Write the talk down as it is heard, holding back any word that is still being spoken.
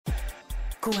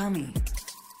קוואמי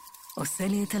עושה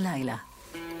לי את הלילה.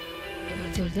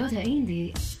 תולדות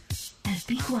האינדי על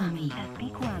פי קוואמי.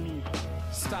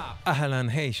 אהלן,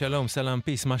 היי, שלום, סלאם,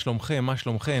 פיס, מה שלומכם, מה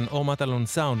שלומכם? אור מטלון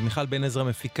סאונד, מיכל בן עזרא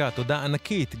מפיקה, תודה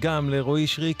ענקית גם לרועי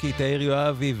שריקי, תאיר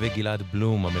יואבי וגלעד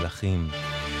בלום המלאכים.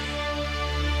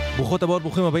 ברוכות הבאות,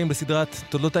 ברוכים הבאים בסדרת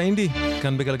תולדות האינדי,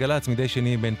 כאן בגלגלץ, מדי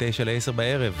שני בין 9 ל-10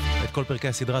 בערב. את כל פרקי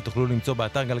הסדרה תוכלו למצוא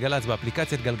באתר גלגלץ,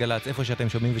 באפליקציית גלגלץ, איפה שאתם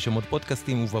שומעים ושומעות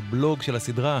פודקאסטים, ובבלוג של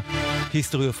הסדרה,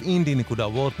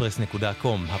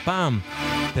 historyofindie.wordpress.com. הפעם,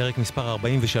 פרק מספר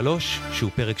 43,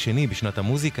 שהוא פרק שני בשנת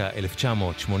המוזיקה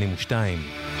 1982.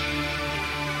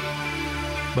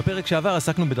 בפרק שעבר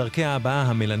עסקנו בדרכי ההבעה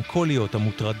המלנכוליות,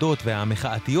 המוטרדות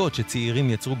והמחאתיות שצעירים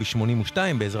יצרו ב-82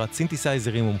 בעזרת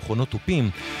סינתסייזרים ומכונות תופים,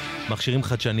 מכשירים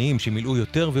חדשניים שמילאו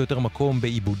יותר ויותר מקום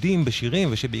בעיבודים, בשירים,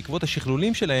 ושבעקבות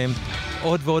השכלולים שלהם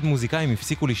עוד ועוד מוזיקאים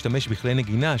הפסיקו להשתמש בכלי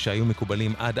נגינה שהיו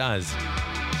מקובלים עד אז.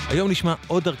 היום נשמע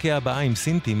עוד דרכי הבאה עם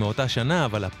סינטים מאותה שנה,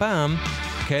 אבל הפעם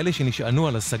כאלה שנשענו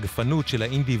על הסגפנות של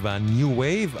האינדי והניו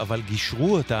וייב, אבל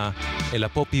גישרו אותה אל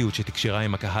הפופיות שתקשרה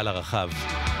עם הקהל הרחב.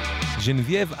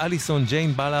 ז'נבייב אליסון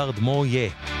ג'יין בלארד מויה,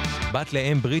 בת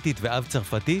לאם בריטית ואב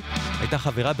צרפתי, הייתה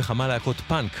חברה בכמה להקות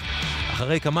פאנק.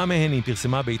 אחרי כמה מהן היא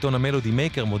פרסמה בעיתון המלודי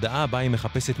מייקר מודעה בה היא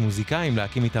מחפשת מוזיקאים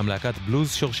להקים איתם להקת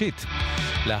בלוז שורשית.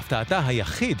 להפתעתה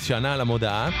היחיד שענה על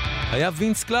המודעה היה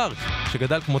וינס קלארק,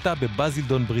 שגדל כמותה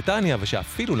בבזילדון בריטניה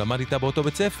ושאפילו למד איתה באותו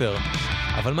בית ספר.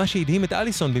 אבל מה שהדהים את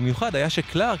אליסון במיוחד היה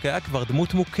שקלארק היה כבר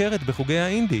דמות מוכרת בחוגי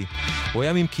האינדי. הוא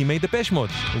היה ממקימי דפש מוד,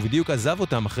 ובדיוק עזב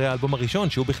אותם אחרי האלבום הראשון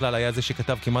שהוא בכלל היה זה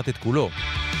שכתב כמעט את כולו.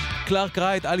 קלארק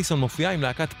ראה את אליסון מופיעה עם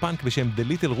להקת פאנק בשם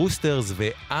The Little Roosters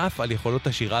ואף על יכולות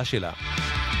השירה שלה.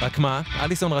 רק מה,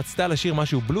 אליסון רצתה לשיר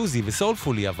משהו בלוזי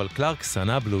וסולפולי, אבל קלארק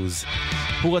שנא בלוז.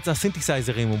 הוא רצה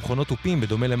סינתסייזרים ומכונות תופים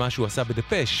בדומה למה שהוא עשה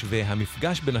בדפש,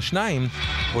 והמפגש בין השניים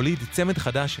הוליד צמד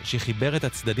חדש שחיבר את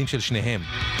הצדדים של שניהם.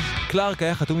 קלארק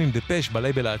היה חתום עם דפש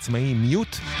בלייבל העצמאי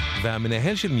מיוט,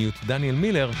 והמנהל של מיוט, דניאל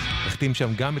מילר, החתים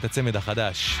שם גם את הצמד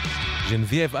החדש.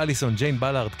 ז'נבייב אליסון ג'יין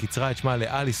בלארד קיצרה את שמה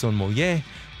לאליסון מויה,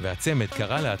 והצמד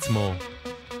קרא לעצמו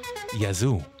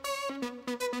יזו.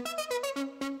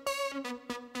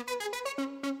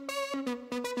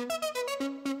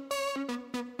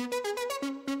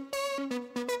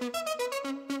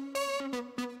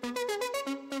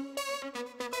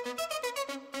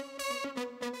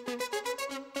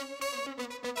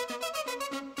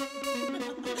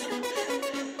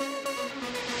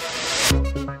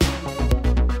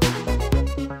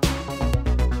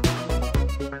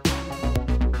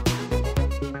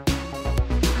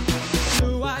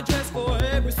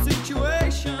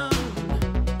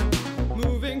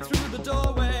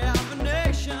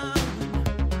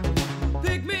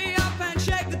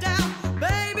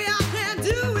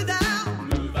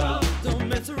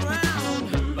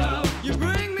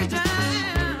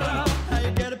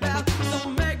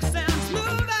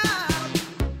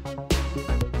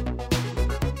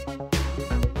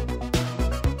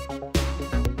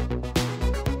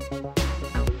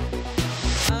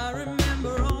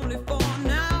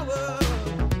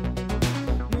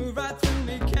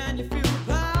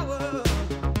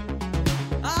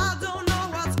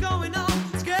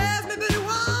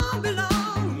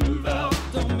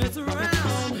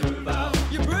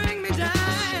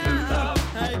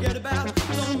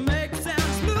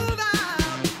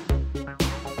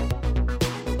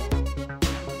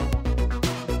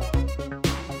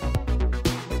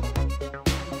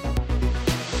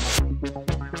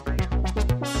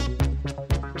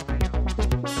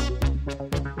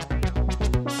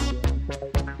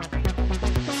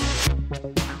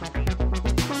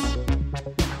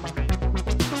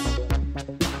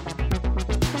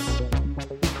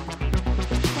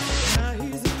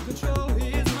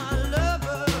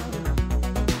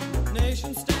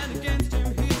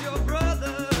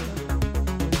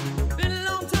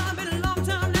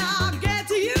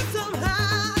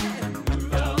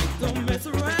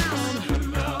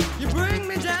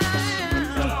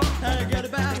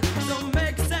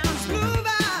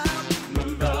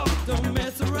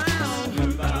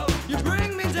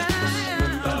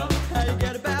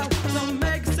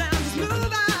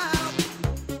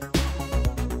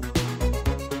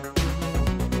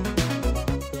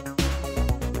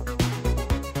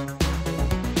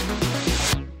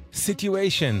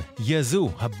 Situation, יזו,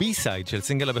 הבי-סייד של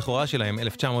סינגל הבכורה שלהם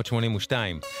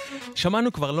 1982.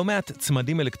 שמענו כבר לא מעט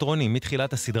צמדים אלקטרוניים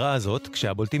מתחילת הסדרה הזאת,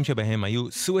 כשהבולטים שבהם היו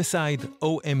Suicide,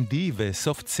 OMD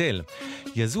ו-Soft Cell.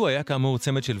 יזו היה כאמור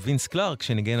צמד של וינס קלארק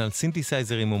שניגן על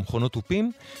סינתסייזרים ומכונות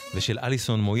תופים, ושל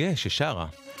אליסון מויה ששרה.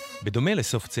 בדומה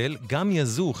לסוף צל, גם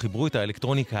יזו חיברו את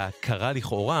האלקטרוניקה הקרה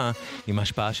לכאורה עם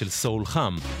השפעה של סול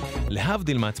חם.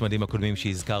 להבדיל מהצמדים הקודמים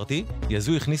שהזכרתי,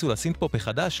 יזו הכניסו לסינתפופ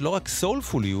החדש לא רק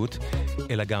סולפוליות,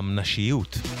 אלא גם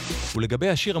נשיות. ולגבי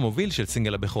השיר המוביל של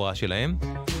סינגל הבכורה שלהם,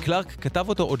 קלארק כתב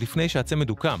אותו עוד לפני שהצמד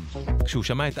הוקם. כשהוא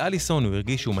שמע את אליסון הוא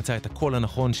הרגיש שהוא מצא את הקול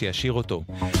הנכון שישיר אותו.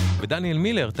 ודניאל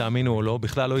מילר, תאמינו או לא,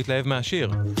 בכלל לא התלהב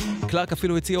מהשיר. קלארק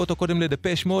אפילו הציע אותו קודם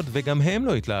לדפש מוד וגם הם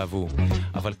לא התלהבו.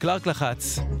 אבל קלארק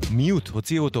לחץ, מיוט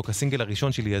הוציאו אותו כסינגל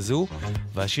הראשון של יזו,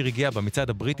 והשיר הגיע במצעד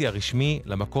הבריטי הרשמי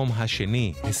למקום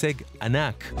השני, הישג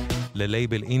ענק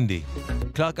ללייבל אינדי.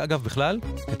 קלארק אגב בכלל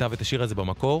כתב את השיר הזה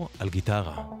במקור על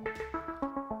גיטרה.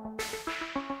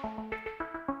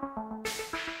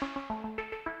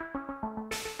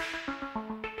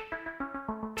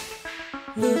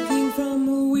 Looking from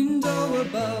a window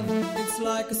above, it's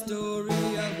like a story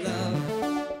of love.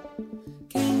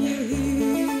 Can you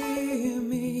hear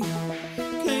me?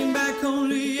 Came back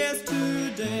only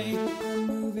yesterday. I'm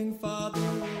moving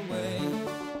farther away.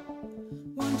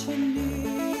 Want you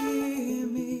near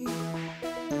me?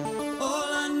 All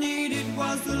I needed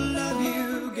was the love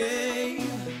you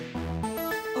gave.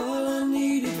 All I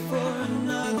needed for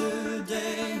another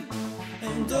day.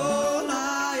 And all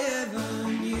I ever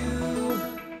knew.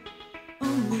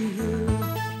 Only you.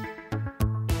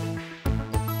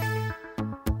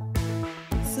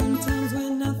 Sometimes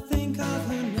when I think of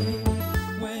her name,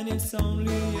 when it's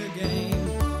only a game,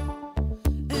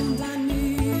 and I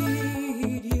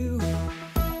need you.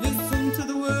 Listen to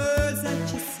the words that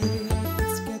you say.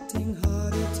 It's getting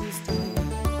harder to stay.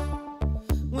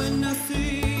 When I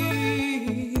see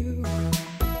you,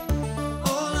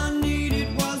 all I needed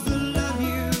was the love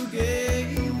you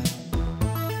gave.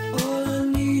 All I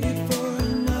needed for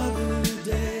another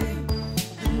day,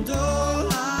 and all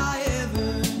I ever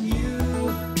knew,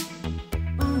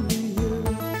 only you.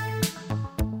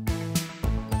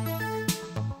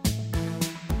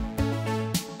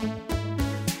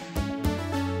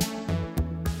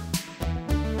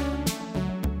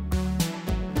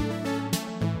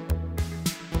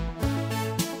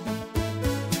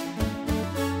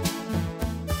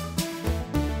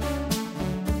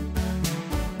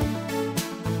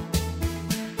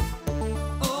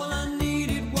 All I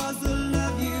needed was the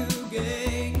love you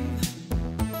gave.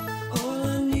 All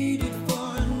I needed for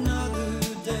another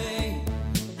day,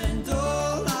 and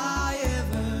all I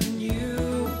ever knew,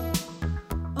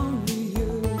 only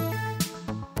you.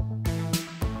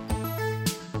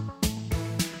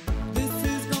 This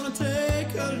is gonna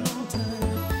take a long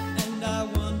time, and I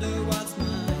wonder what's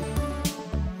mine.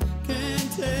 Can't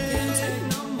take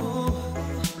no more.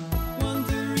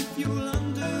 Wonder if you'll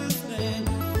understand.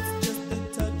 It's just the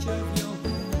touch of your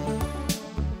hand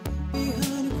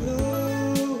behind a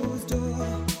closed door.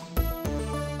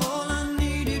 All I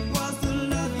needed was the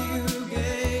love you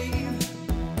gave.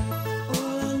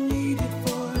 All I needed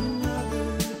for another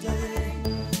day,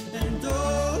 and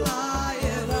all I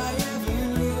ever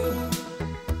knew,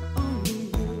 only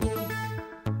you.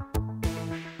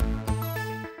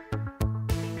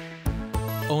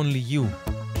 Only You,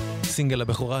 סינגל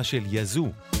הבכורה של יזו.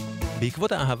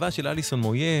 בעקבות האהבה של אליסון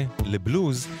מויה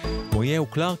לבלוז, מויה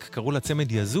וקלארק קראו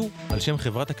לצמד יזו על שם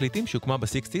חברת תקליטים שהוקמה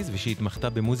ב-60s ושהתמחתה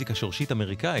במוזיקה שורשית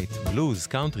אמריקאית, בלוז,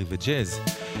 קאונטרי וג'אז.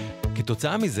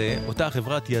 כתוצאה מזה, אותה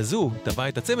חברת יזו טבעה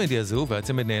את הצמד יזו,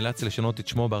 והצמד נאלץ לשנות את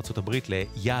שמו בארצות הברית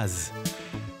ליז.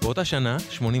 באותה שנה,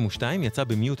 82, יצא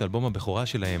במיוט אלבום הבכורה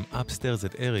שלהם, Upstairs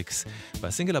at Eric's,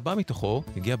 והסינגל הבא מתוכו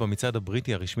הגיע במצעד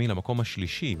הבריטי הרשמי למקום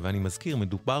השלישי, ואני מזכיר,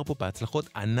 מדובר פה בהצלחות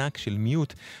ענק של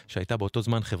מיוט, שהייתה באותו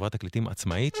זמן חברת תקליטים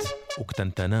עצמאית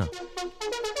וקטנטנה.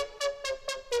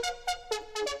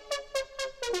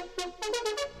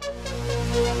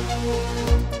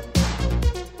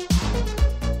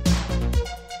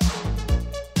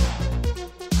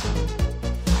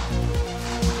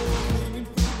 Came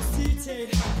from the city,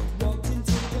 walked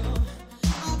into the door.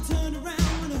 I turned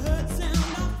around when I heard the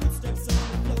sound of footsteps on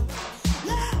the floor.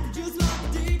 Loud, just like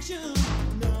addiction.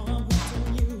 Now I'm hooked on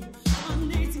you. I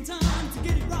need some time to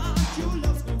get it right. Your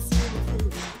love's gonna see me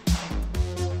through.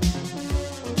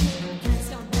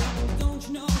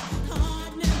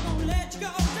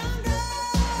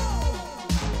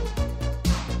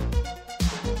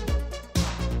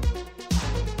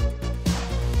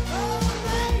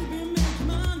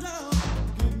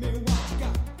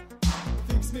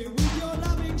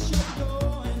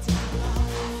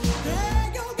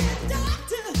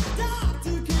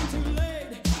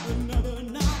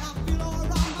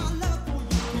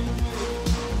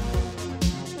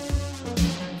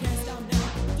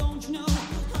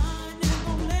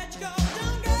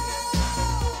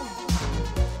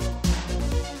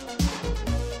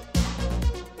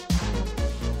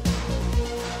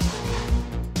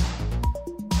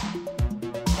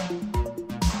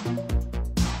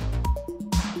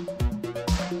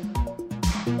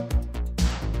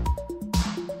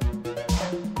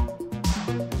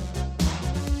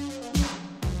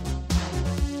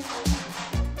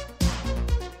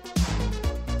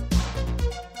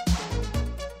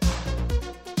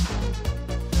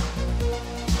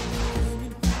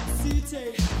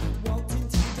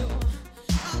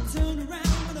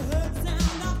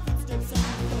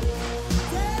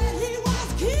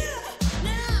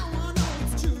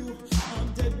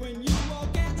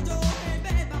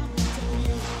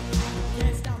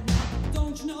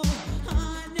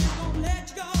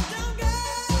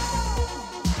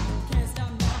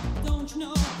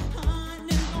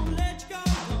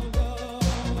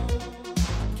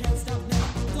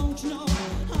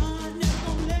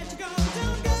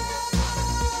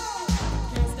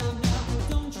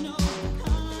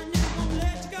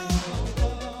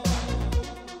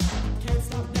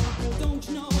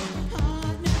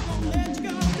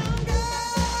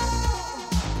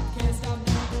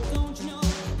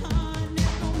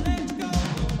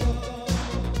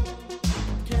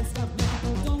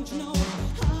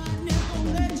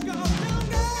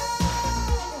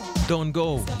 Don't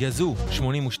Go, יזו,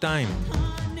 82.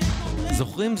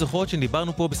 זוכרות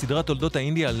שדיברנו פה בסדרת תולדות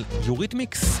האינדי על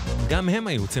יוריתמיקס? גם הם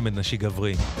היו צמד נשי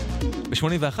גברי.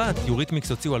 ב-81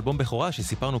 יוריתמיקס הוציאו אלבום בכורה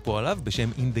שסיפרנו פה עליו בשם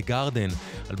In the Garden,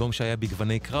 אלבום שהיה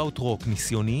בגווני קראוט רוק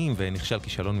ניסיוניים ונכשל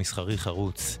כישלון מסחרי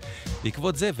חרוץ.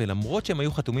 בעקבות זה, ולמרות שהם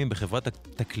היו חתומים בחברת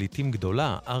תקליטים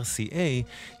גדולה,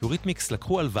 RCA, יוריתמיקס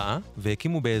לקחו הלוואה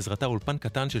והקימו בעזרתה אולפן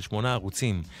קטן של 8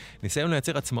 ערוצים. ניסיון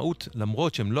לייצר עצמאות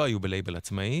למרות שהם לא היו בלייבל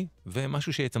עצמאי,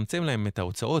 ומשהו שיצמצם להם את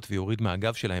ההוצאות ויוריד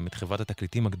מהגב שלהם את חברת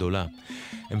התקליטים הגדולה.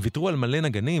 הם ויתרו על מלא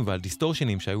נגנים ועל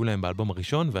דיסטורשנים שהיו להם באלבום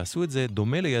הראשון, ועשו את זה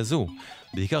דומה ליזו,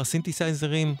 בעיקר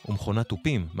סינתסייזרים ומכונת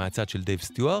טופים מהצד של דייב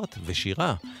סטיוארט,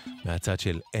 ושירה מהצד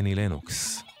של אני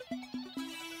לנוקס.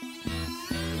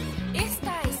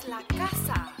 Esta es la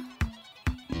casa.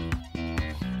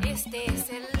 Este es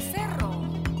el cerro.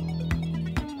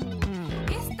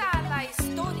 Esta la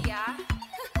historia.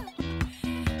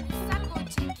 Es algo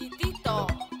chiquitito.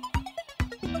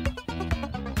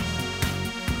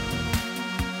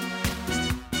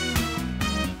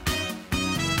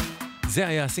 זה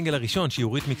היה הסינגל הראשון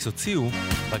שיוריתמיקס הוציאו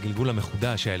בגלגול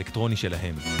המחודש האלקטרוני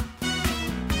שלהם.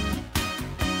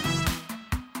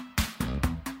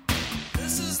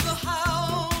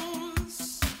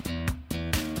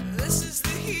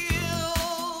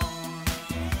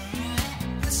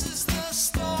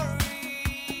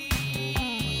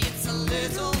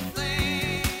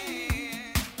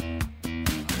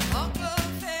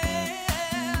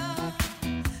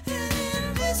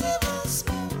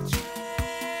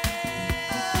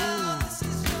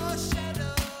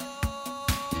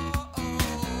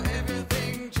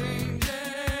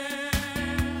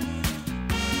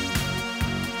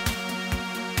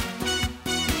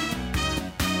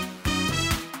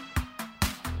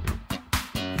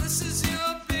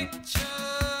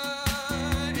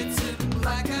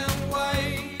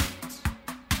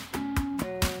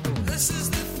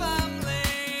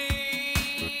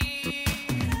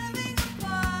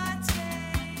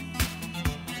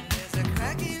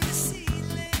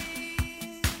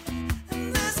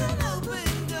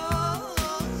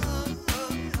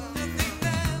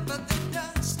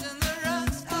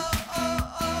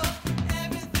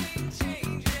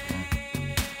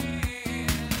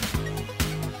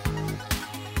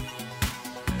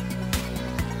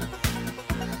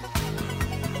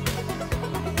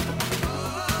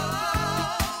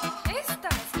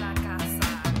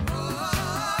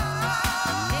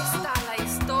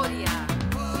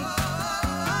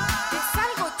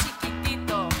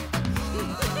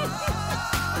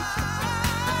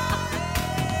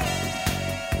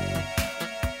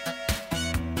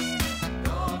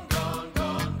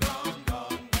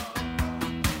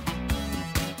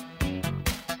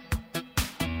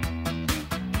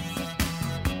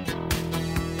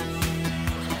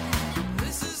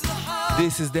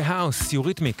 This is the house,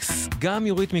 יוריתמיקס. גם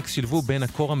יוריתמיקס שילבו בין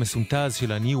הקור המסונטז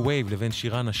של ה-New Wave לבין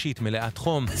שירה נשית מלאת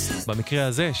חום, במקרה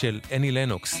הזה של אני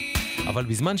לנוקס. אבל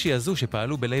בזמן שיזו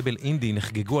שפעלו בלייבל אינדי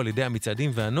נחגגו על ידי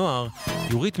המצעדים והנוער,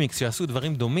 יוריתמיקס שעשו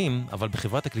דברים דומים, אבל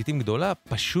בחברת תקליטים גדולה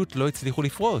פשוט לא הצליחו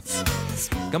לפרוץ.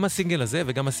 גם הסינגל הזה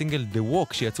וגם הסינגל The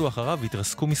Walk שיצאו אחריו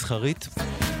התרסקו מסחרית,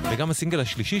 וגם הסינגל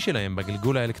השלישי שלהם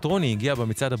בגלגול האלקטרוני הגיע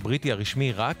במצעד הבריטי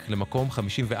הרשמי רק למקום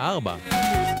 54.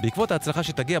 בעקבות ההצלחה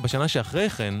שתגיע בשנה שאחרי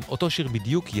כן, אותו שיר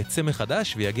בדיוק יצא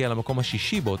מחדש ויגיע למקום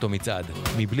השישי באותו מצעד,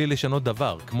 מבלי לשנות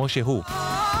דבר, כמו שהוא.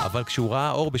 אבל כשהוא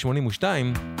ראה אור ב-82,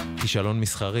 כישלון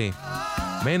מסחרי.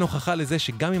 מעין הוכחה לזה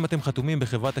שגם אם אתם חתומים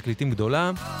בחברת תקליטים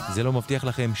גדולה, זה לא מבטיח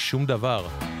לכם שום דבר.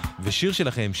 ושיר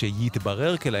שלכם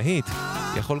שיתברר כלהיט,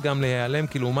 יכול גם להיעלם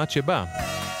כלעומת שבא.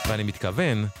 ואני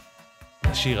מתכוון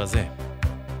לשיר הזה.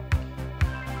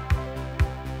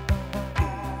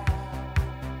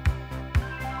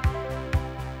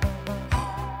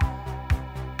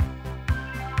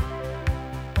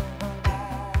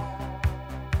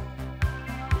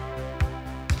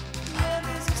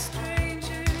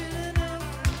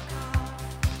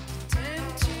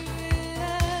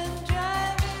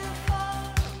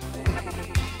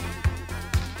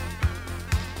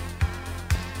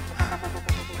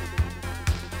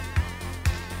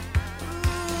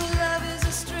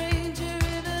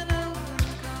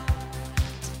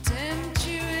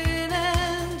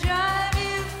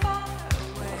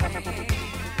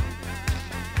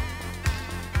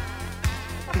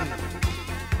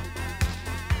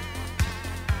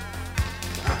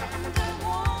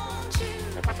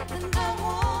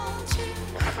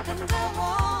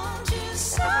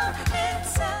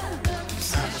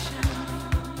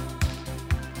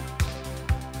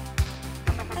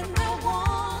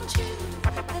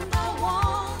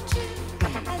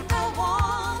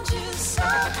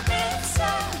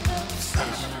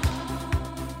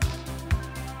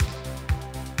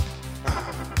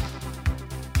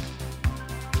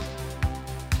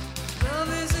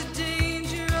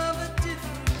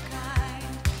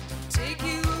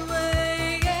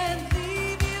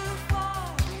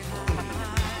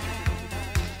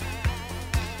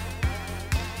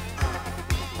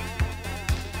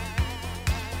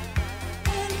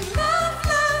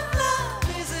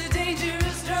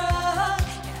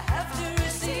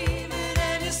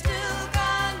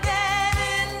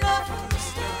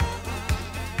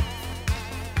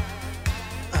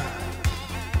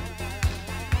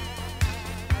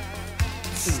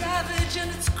 savage and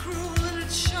it's cruel and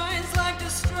it shines like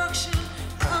destruction.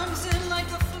 Comes in like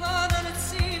the flood and it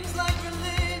seems like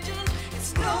religion.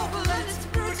 It's noble and it's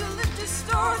brutal, it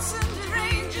distorts and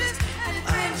deranges, and it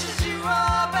wrenches you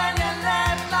up and you're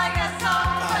left like a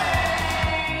zombie.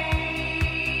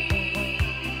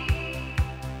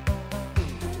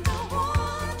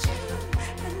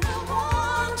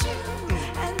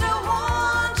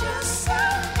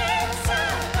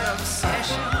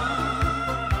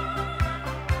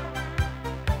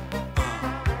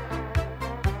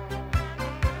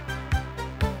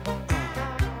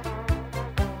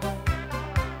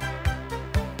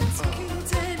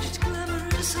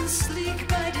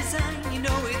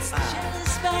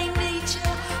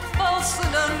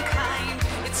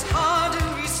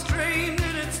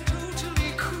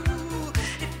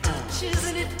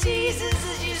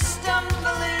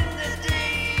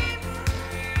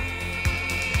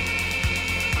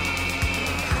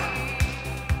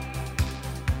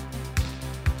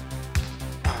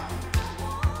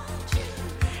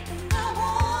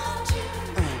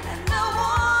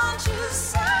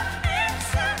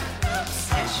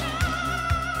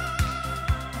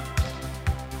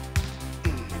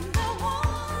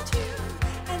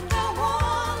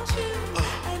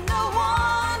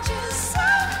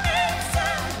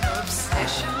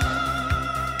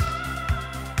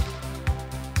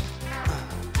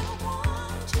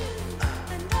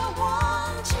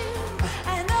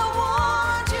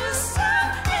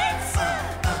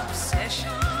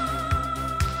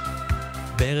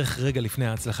 בערך רגע לפני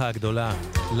ההצלחה הגדולה,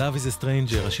 Love is a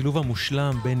Stranger, השילוב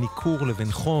המושלם בין ניכור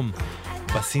לבין חום,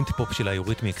 בסינט-פופ של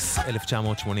היוריתמיקס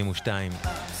 1982.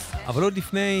 אבל עוד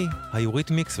לפני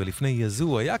היוריתמיקס ולפני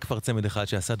יזו, היה כבר צמד אחד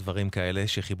שעשה דברים כאלה,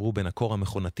 שחיברו בין הקור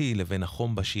המכונתי לבין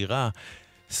החום בשירה,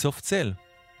 סופט סל.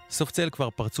 סופט סל כבר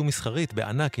פרצו מסחרית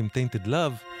בענק עם Tainted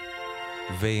Love,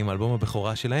 ועם אלבום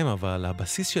הבכורה שלהם, אבל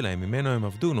הבסיס שלהם, ממנו הם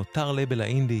עבדו, נותר לייבל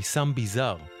האינדי סם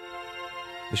ביזאר.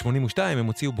 ב-82 הם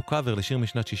הוציאו בו קאבר לשיר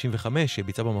משנת 65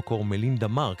 שביצע במקור מלינדה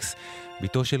מרקס,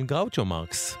 ביתו של גראוצ'ו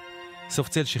מרקס.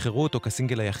 סופט סל שחררו אותו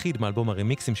כסינגל היחיד מאלבום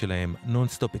הרמיקסים שלהם,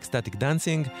 Non-Stop Ecstatic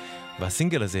Dancing,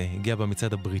 והסינגל הזה הגיע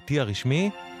במצעד הבריטי הרשמי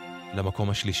למקום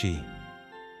השלישי.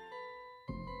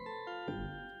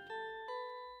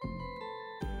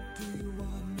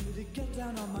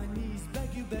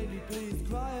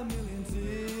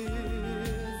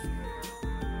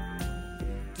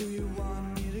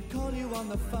 On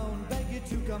the phone, beg you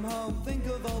to come home, think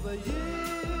of all the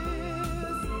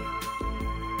years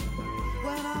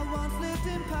when I once lived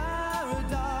in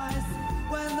paradise,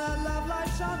 when the love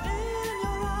light shone in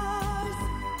your eyes.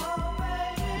 Oh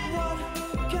baby, what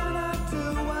can I do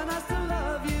when I still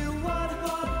love you? What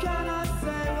can I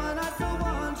say when I still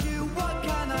want you? What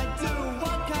can I do?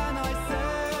 What can I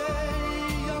say?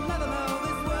 You'll never know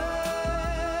this way.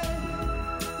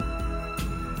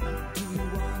 Do you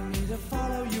want me to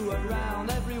follow you around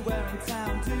everywhere in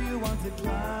town? Do you want to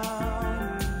clown?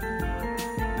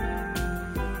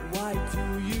 Why do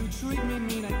you treat me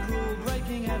mean and cruel,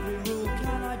 breaking every rule?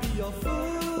 Can I be your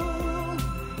fool?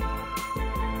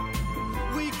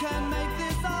 We can make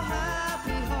this our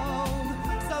happy home,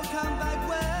 so come back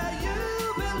where you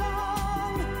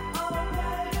belong. Oh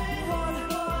baby, what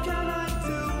can I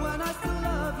do when I still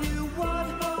love you? What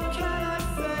can I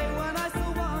say when I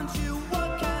still want you? What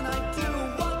can I do?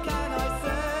 What can I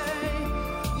say?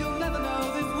 You'll never know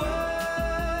this way.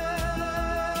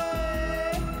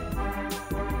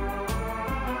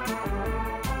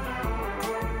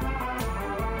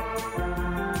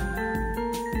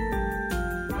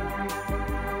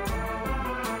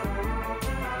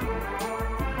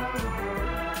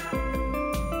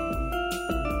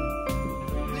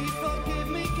 Please forgive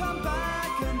me, come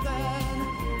back and then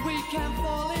we can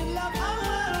fall in love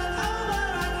over and over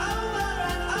and over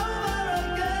and over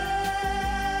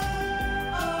again.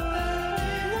 Oh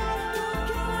baby, what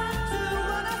can I do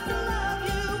when I still love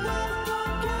you? What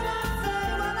can I say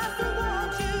when I still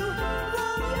want you?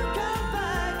 Won't you come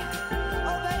back?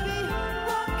 Oh baby,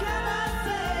 what can I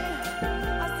say?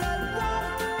 I said, what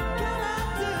can I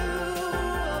do?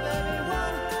 Oh baby,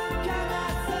 what can I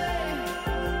say?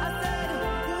 I said,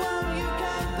 won't you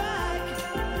come back?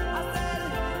 I said,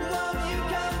 won't you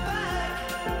come back?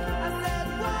 I said,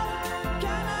 what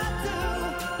can I do?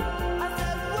 I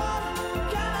said, what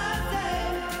can I say?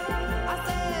 I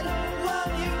said,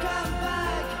 won't you come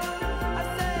back? I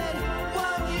said,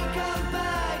 won't you come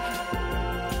back?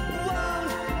 Won't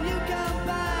you come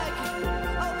back?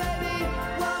 Oh baby,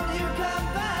 won't you come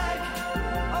back?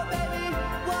 Oh baby,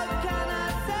 what can I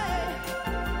say?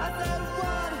 I said,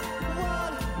 what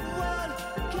can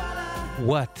I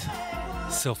What?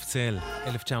 סופט סל,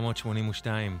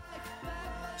 1982.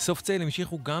 סוף צייל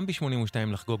המשיכו גם ב-82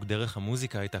 לחגוג דרך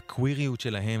המוזיקה את הקוויריות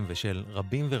שלהם ושל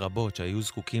רבים ורבות שהיו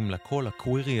זקוקים לקול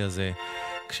הקווירי הזה,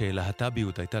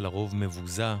 כשלהט"ביות הייתה לרוב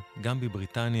מבוזה גם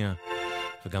בבריטניה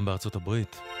וגם בארצות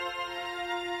הברית.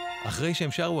 אחרי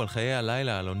שהם שרו על חיי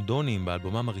הלילה הלונדונים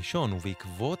באלבומם הראשון,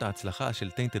 ובעקבות ההצלחה של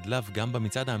Tainted Love גם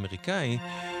במצעד האמריקאי,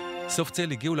 סוף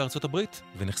צייל הגיעו לארצות הברית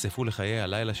ונחשפו לחיי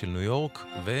הלילה של ניו יורק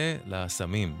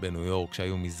ולסמים בניו יורק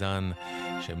שהיו מזן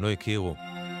שהם לא הכירו.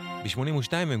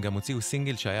 ב-82 הם גם הוציאו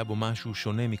סינגל שהיה בו משהו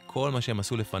שונה מכל מה שהם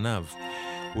עשו לפניו.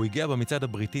 הוא הגיע במצעד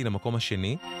הבריטי למקום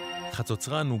השני,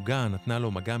 חצוצרה נוגה נתנה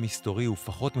לו מגע מסתורי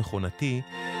ופחות מכונתי,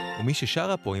 ומי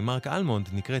ששרה פה עם מרק אלמונד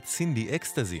נקראת סינדי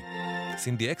אקסטזי.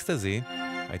 סינדי אקסטזי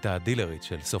הייתה הדילרית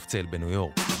של סוף צייל בניו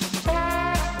יורק.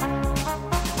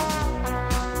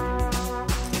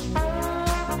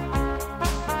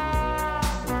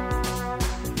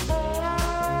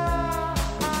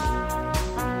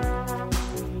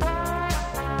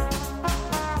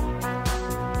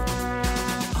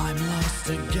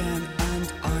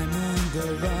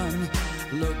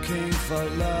 For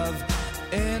love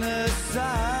in a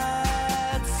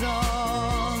sad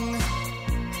song,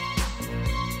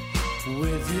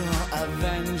 with your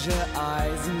Avenger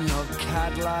eyes and your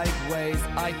cat-like ways,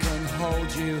 I can hold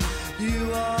you. You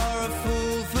are a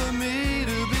fool for me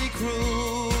to be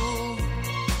cruel.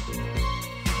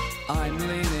 I'm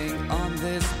leaning on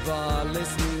this bar,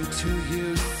 listening to you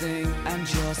sing, and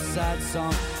your sad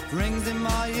song rings in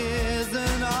my ears,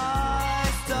 and I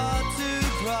start to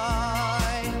cry.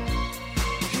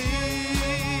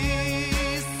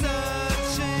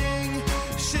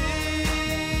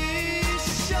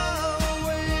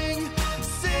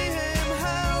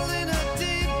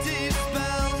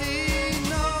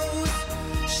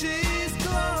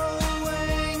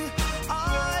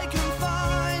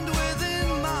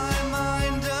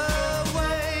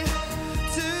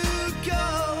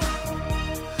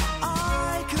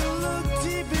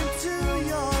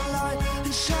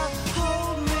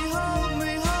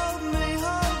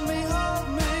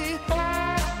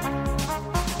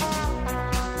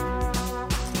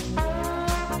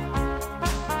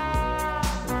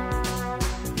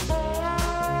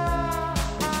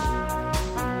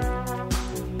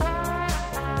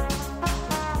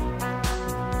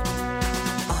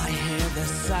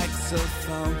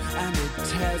 And it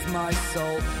tears my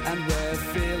soul, and we're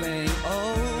feeling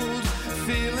old,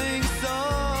 feeling so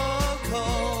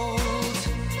cold.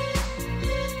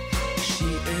 She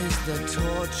is the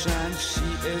torch and she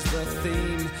is the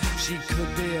theme. She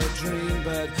could be a dream,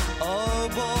 but oh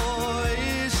boy,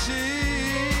 is she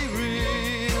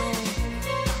real.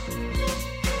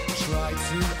 Try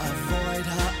to avoid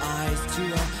her eyes, to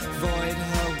avoid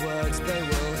her words. They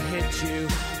will hit you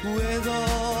with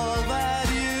all that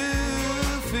you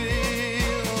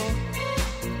feel.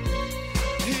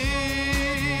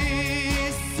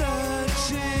 He's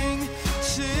searching,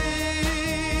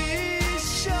 she's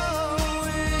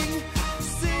showing.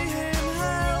 See him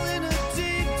held in a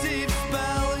deep, deep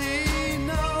spell. He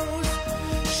knows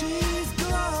she's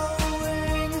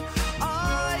glowing.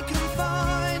 I can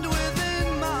find within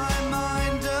my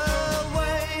mind a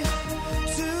way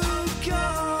to go.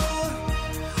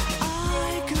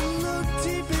 I can look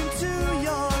deep into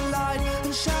your light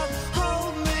and shout,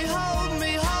 hold me, hold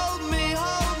me, hold me,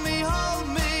 hold me, hold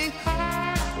me.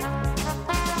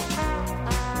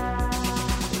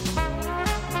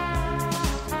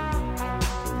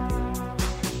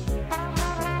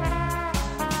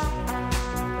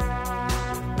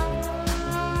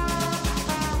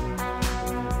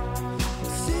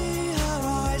 See her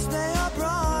eyes, they are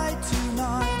bright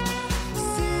tonight.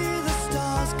 See the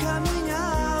stars coming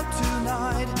out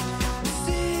tonight.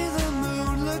 See the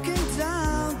moon looking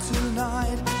down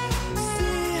tonight.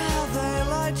 See how they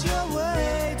light your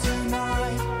way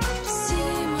tonight.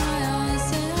 See my eyes,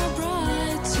 they are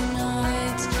bright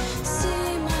tonight. See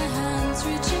my hands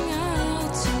reaching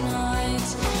out tonight.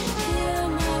 Hear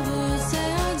my words,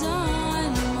 they are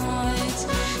dynamite.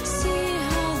 See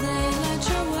how they light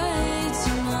your way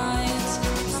tonight.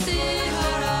 See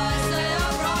her eyes, they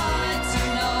are bright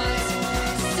tonight.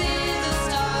 See the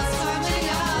stars coming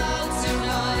out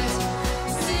tonight.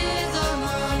 See the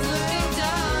moon looking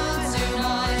down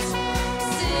tonight.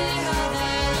 See how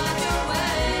they light your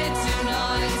way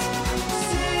tonight.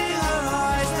 See her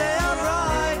eyes, they are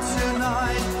bright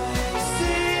tonight.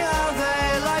 See how they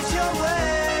light your way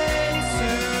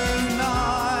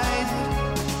tonight.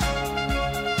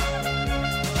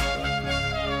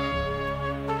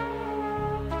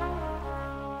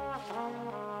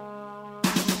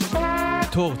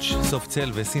 טורץ', סוף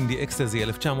צייל וסינדי אקסטזי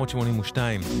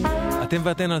 1982. אתם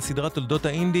ואתן על סדרת תולדות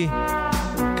האינדי.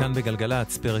 כאן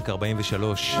בגלגלץ, פרק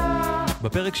 43.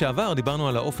 בפרק שעבר דיברנו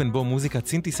על האופן בו מוזיקת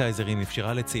סינתסייזרים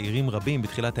אפשרה לצעירים רבים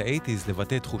בתחילת ה-80s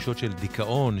לבטא תחושות של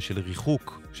דיכאון, של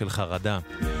ריחוק, של חרדה.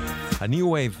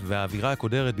 הניו וייב והאווירה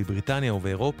הקודרת בבריטניה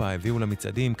ובאירופה הביאו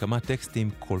למצעדים כמה טקסטים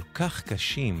כל כך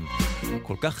קשים,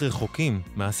 כל כך רחוקים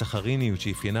מהסחריניות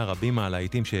שאפיינה רבים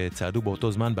מהלהיטים שצעדו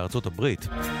באותו זמן בארצות הברית.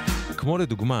 כמו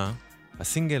לדוגמה,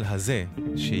 הסינגל הזה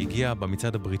שהגיע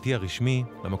במצעד הבריטי הרשמי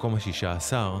למקום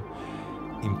ה-16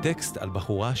 עם טקסט על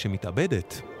בחורה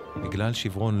שמתאבדת בגלל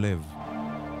שברון לב.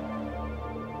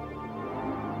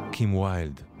 קים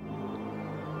ויילד.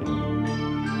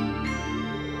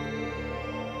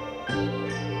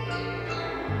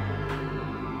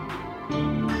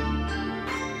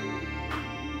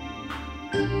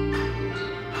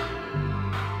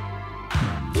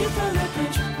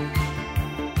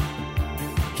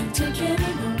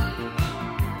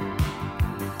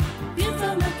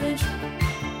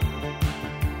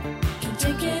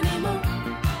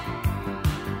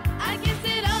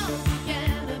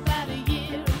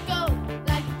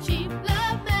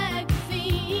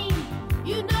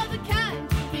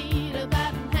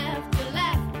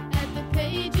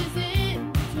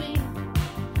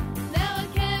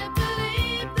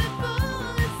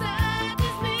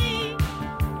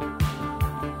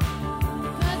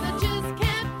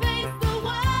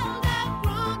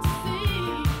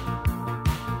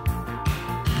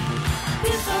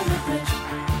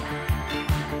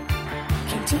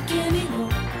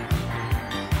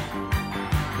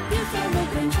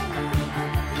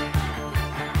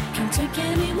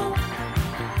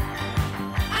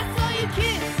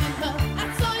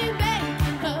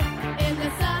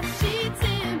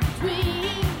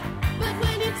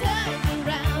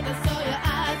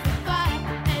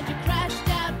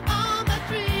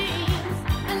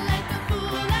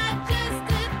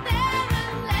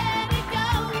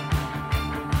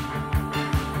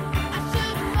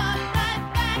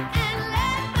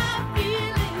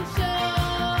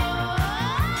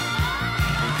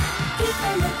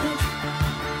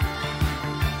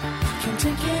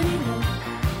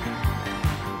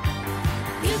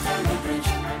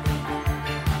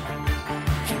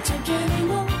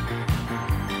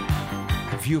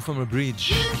 View from a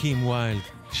Bridge, קים ויילד,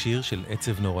 שיר של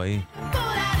עצב נוראי.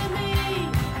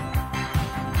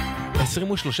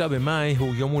 23 במאי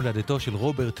הוא יום הולדתו של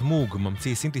רוברט מוג,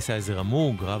 ממציא סינתסייזר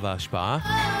המוג, רב ההשפעה,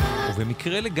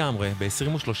 ובמקרה לגמרי,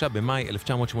 ב-23 במאי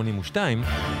 1982,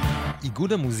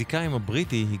 איגוד המוזיקאים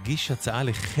הבריטי הגיש הצעה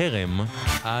לחרם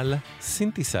על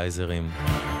סינתסייזרים.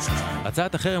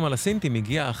 הצעת החרם על הסינטים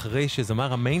הגיעה אחרי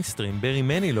שזמר המיינסטרים, ברי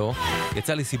מנילו,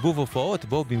 יצא לסיבוב הופעות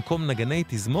בו במקום נגני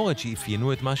תזמורת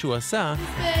שאפיינו את מה שהוא עשה,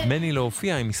 מנילו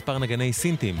הופיע עם מספר נגני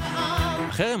סינטים.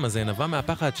 החרם הזה נבע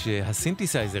מהפחד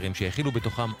שהסינתסייזרים שהכילו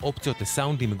בתוכם אופציות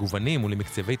לסאונדים מגוונים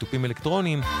ולמקצבי תופים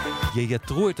אלקטרוניים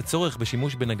ייתרו את הצורך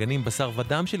בשימוש בנגנים בשר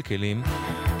ודם של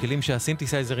כלים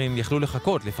שהסינתסייזרים יכלו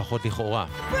לחכות, לפחות לכאורה.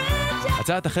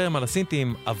 הצעת החרם על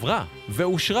הסינטים עברה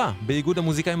ואושרה באיגוד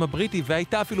המוזיקאים הבריטי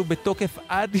והייתה אפילו בתוקף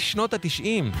עד שנות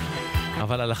ה-90.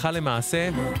 אבל הלכה למעשה,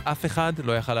 אף אחד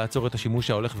לא יכל לעצור את השימוש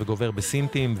ההולך וגובר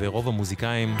בסינטים, ורוב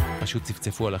המוזיקאים פשוט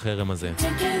צפצפו על החרם הזה.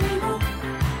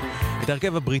 את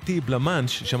הרכב הבריטי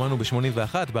בלמנש שמענו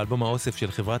ב-81 באלבום האוסף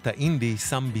של חברת האינדי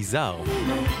סם ביזאר.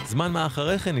 זמן מה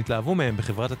אחרי כן התלהבו מהם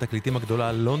בחברת התקליטים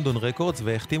הגדולה לונדון רקורדס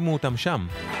והחתימו אותם שם.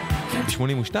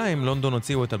 ב-82 לונדון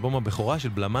הוציאו את אלבום הבכורה של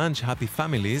בלמנש, Happy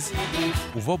Families,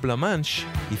 ובו בלמנש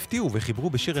הפתיעו וחיברו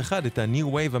בשיר אחד את ה-New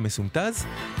Wave המסומטז,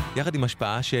 יחד עם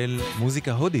השפעה של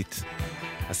מוזיקה הודית.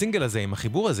 הסינגל הזה עם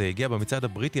החיבור הזה הגיע במצעד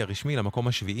הבריטי הרשמי למקום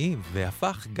השביעי,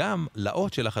 והפך גם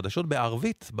לאות של החדשות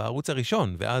בערבית בערוץ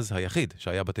הראשון, ואז היחיד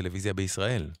שהיה בטלוויזיה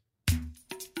בישראל.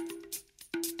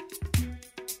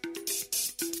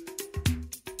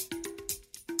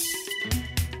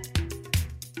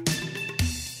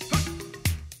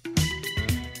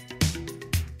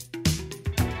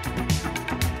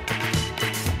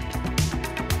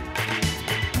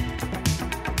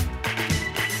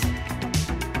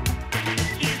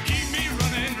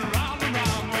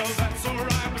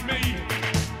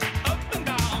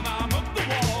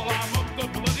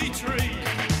 Tree.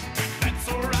 That's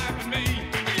alright.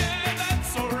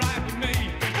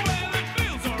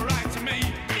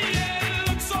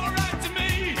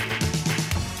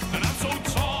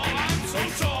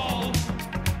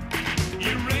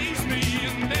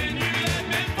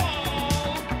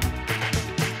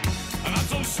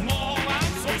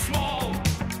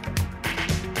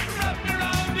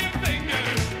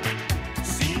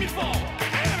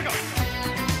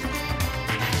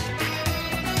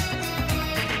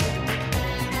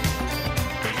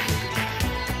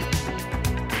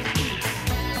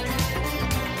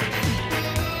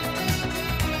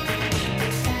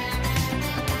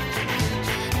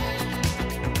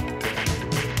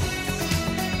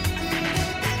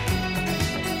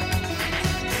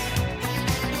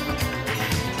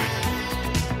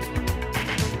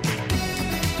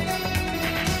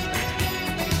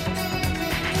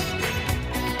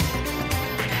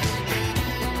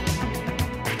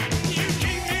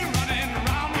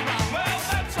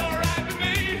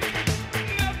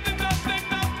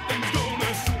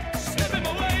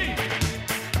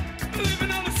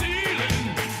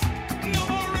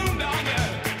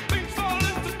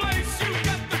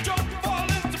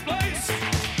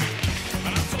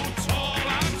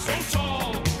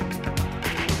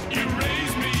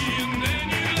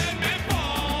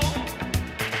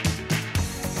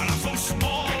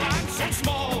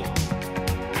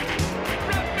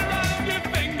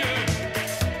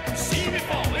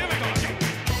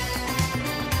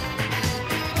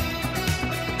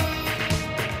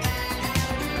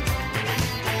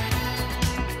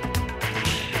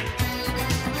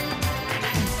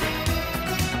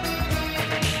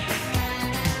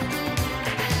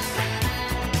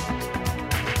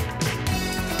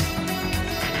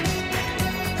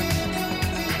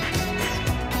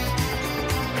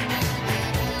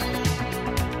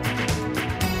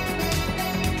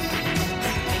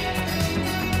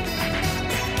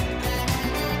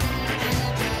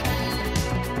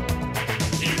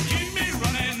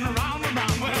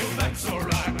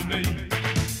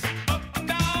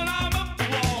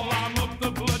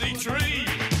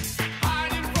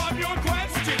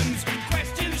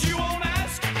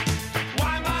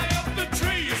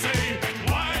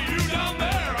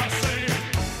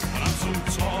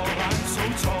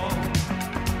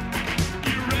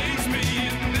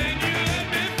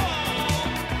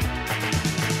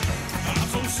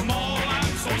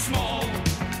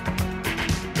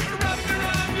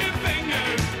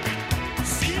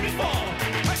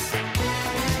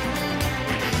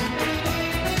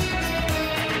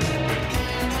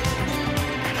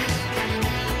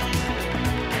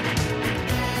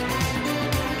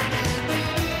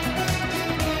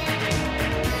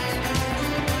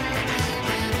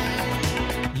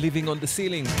 Living on the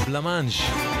Ceiling, בלמנג',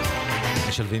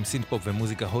 משלבים סינט-פופ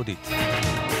ומוזיקה הודית.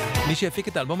 מי שהפיק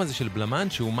את האלבום הזה של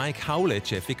בלמנג' הוא מייק האולט,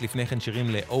 שהפיק לפני כן שירים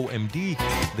ל-OMD,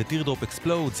 The Teardrop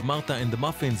Explodes, מרתה and the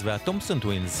Muffins והטומפסון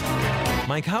טווינס.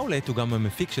 מייק האולט הוא גם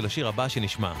המפיק של השיר הבא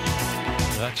שנשמע.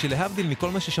 רק שלהבדיל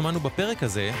מכל מה ששמענו בפרק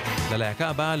הזה, ללהקה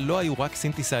הבאה לא היו רק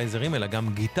סינתסייזרים, אלא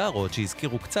גם גיטרות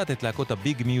שהזכירו קצת את להקות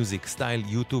הביג מיוזיק, סטייל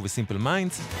U2 וסימפל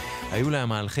מיינדס. היו להם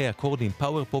מהלכי אקורדים,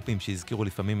 פאוור פופים שהזכירו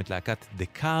לפעמים את להקת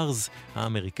The Cars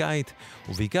האמריקאית,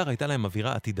 ובעיקר הייתה להם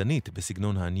אווירה עתידנית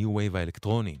בסגנון ה-New Wave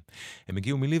האלקטרוני. הם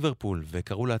הגיעו מליברפול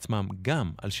וקראו לעצמם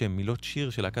גם על שם מילות שיר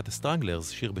של להקת הסטרנגלרס,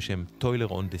 שיר בשם Toiler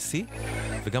on the Sea,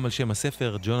 וגם על שם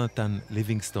הספר ג'ונתן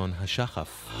ליבינגסטון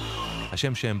השחף.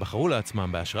 השם שהם בחרו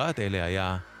לעצמם בהשראת אלה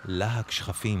היה להק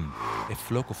שחפים, A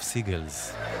Flock of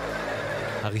Seagulls.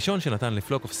 הראשון שנתן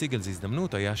לפלוק אוף סיגלס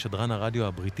הזדמנות היה שדרן הרדיו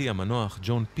הבריטי המנוח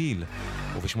ג'ון פיל,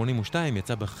 וב-82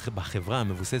 יצא בחברה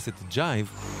המבוססת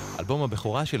ג'ייב, אלבום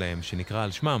הבכורה שלהם שנקרא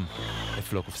על שמם,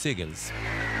 A Flock of Seagulls.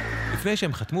 לפני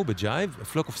שהם חתמו בג'ייב,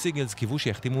 A Flock of Seagulls קיוו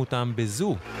שיחתימו אותם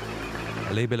בזו,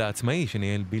 הלייבל העצמאי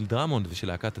שניהל ביל דרמונד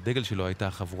ושלהקת הדגל שלו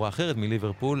הייתה חבורה אחרת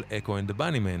מליברפול, אקו אנד דה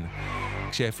בנימן.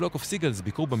 כשהפלוק אוף סיגלס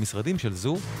ביקרו במשרדים של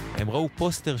זו, הם ראו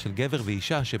פוסטר של גבר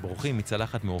ואישה שברוחים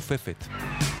מצלחת מעופפת.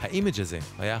 האימג' הזה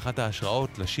היה אחת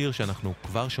ההשראות לשיר שאנחנו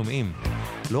כבר שומעים,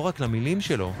 לא רק למילים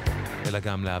שלו, אלא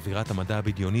גם לאווירת המדע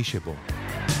הבדיוני שבו.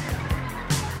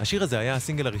 השיר הזה היה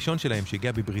הסינגל הראשון שלהם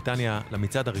שהגיע בבריטניה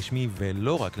למצעד הרשמי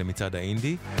ולא רק למצעד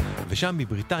האינדי, ושם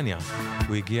בבריטניה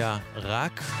הוא הגיע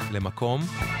רק למקום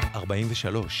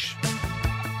 43.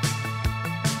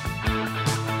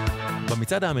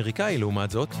 במצעד האמריקאי,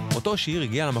 לעומת זאת, אותו שיר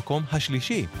הגיע למקום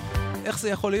השלישי. איך זה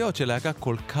יכול להיות שלהקה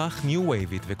כל כך ניו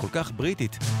וייבית וכל כך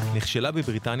בריטית נכשלה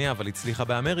בבריטניה אבל הצליחה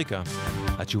באמריקה?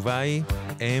 התשובה היא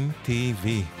MTV.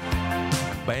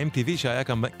 ב-MTV שהיה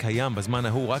קיים בזמן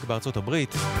ההוא רק בארצות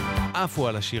הברית, עפו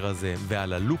על השיר הזה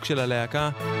ועל הלוק של הלהקה,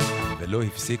 ולא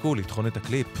הפסיקו לטחון את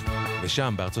הקליפ.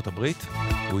 ושם בארצות הברית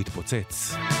הוא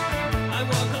התפוצץ.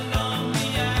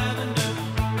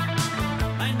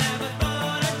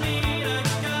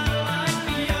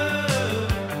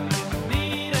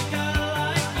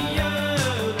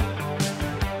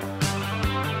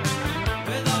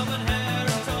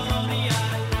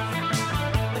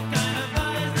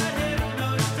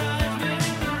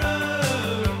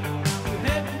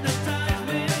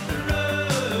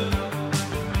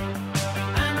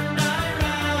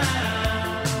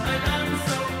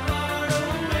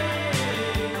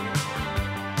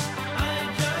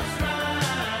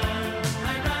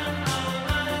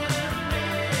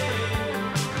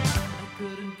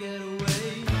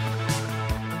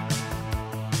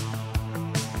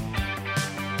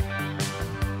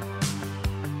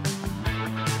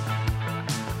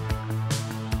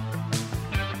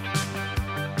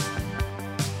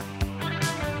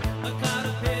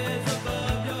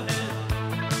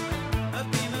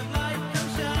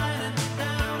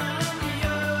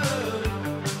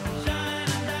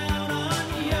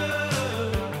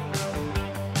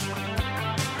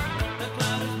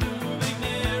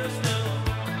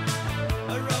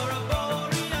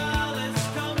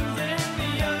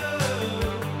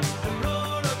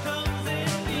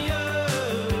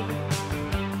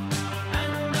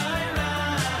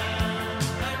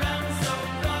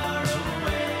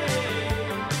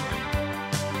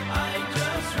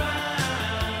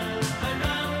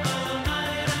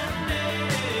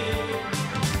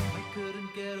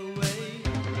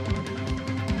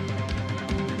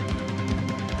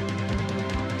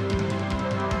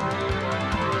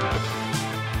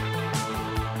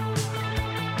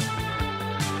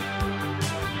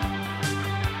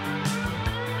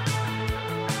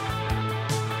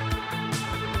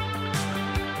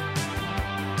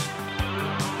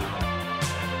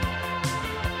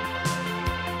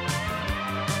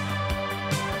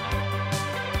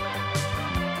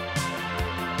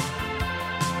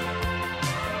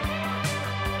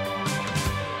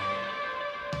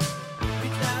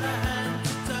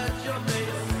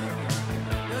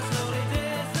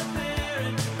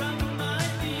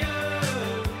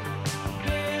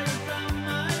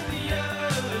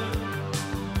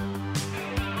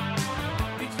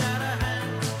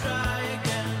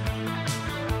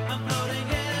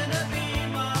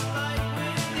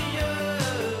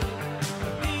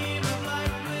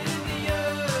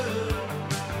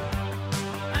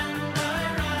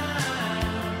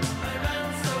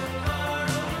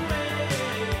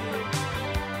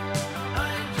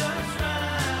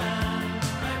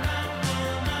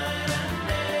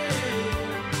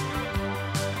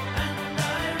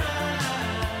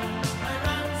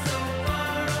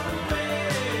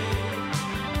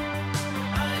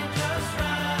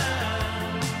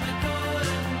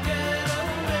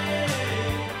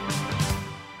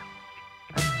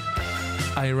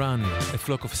 I Run, A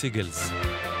Flock of Seagulls.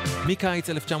 מקיץ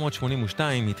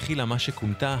 1982 התחילה מה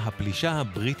שכונתה הפלישה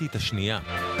הבריטית השנייה.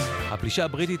 הפלישה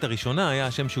הבריטית הראשונה היה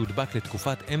השם שהודבק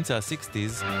לתקופת אמצע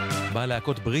ה-60s, בה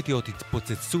להקות בריטיות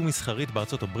התפוצצו מסחרית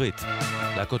בארצות הברית.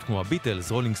 להקות כמו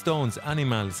הביטלס, רולינג סטונס,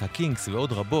 אנימלס, הקינגס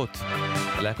ועוד רבות.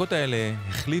 הלהקות האלה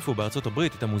החליפו בארצות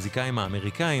הברית את המוזיקאים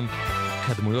האמריקאים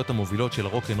כדמויות המובילות של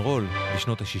רוק אנד רול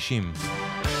בשנות ה-60.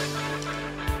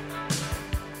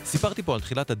 סיפרתי פה על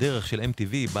תחילת הדרך של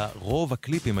MTV, בה רוב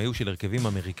הקליפים היו של הרכבים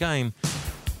אמריקאים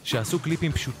שעשו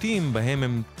קליפים פשוטים בהם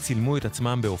הם צילמו את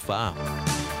עצמם בהופעה.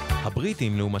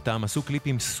 הבריטים לעומתם עשו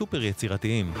קליפים סופר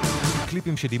יצירתיים,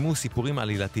 קליפים שדימו סיפורים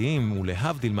עלילתיים,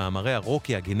 ולהבדיל מאמרי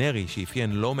הרוקי הגנרי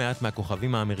שאפיין לא מעט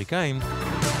מהכוכבים האמריקאים,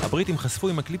 הבריטים חשפו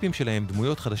עם הקליפים שלהם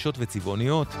דמויות חדשות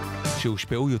וצבעוניות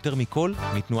שהושפעו יותר מכל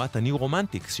מתנועת הניו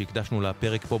רומנטיקס שהקדשנו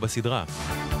לפרק פה בסדרה.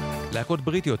 להקות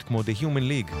בריטיות כמו The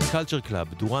Human League, Culture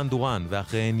Club, דורן דורן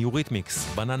ואחריהן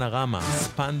יוריתמיקס, בננה רמה,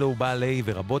 ספנדו בללי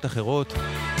ורבות אחרות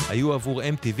היו עבור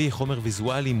MTV חומר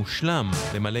ויזואלי מושלם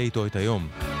למלא איתו את היום.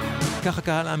 כך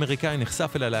הקהל האמריקאי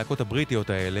נחשף אל הלהקות הבריטיות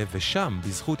האלה, ושם,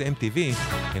 בזכות MTV,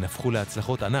 הן הפכו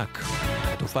להצלחות ענק.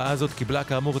 התופעה הזאת קיבלה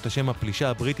כאמור את השם הפלישה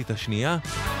הבריטית השנייה,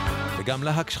 וגם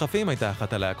להק שכפים הייתה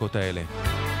אחת הלהקות האלה.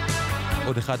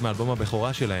 עוד אחד מאלבום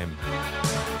הבכורה שלהם,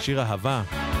 שיר אהבה,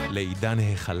 לעידן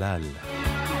החלל.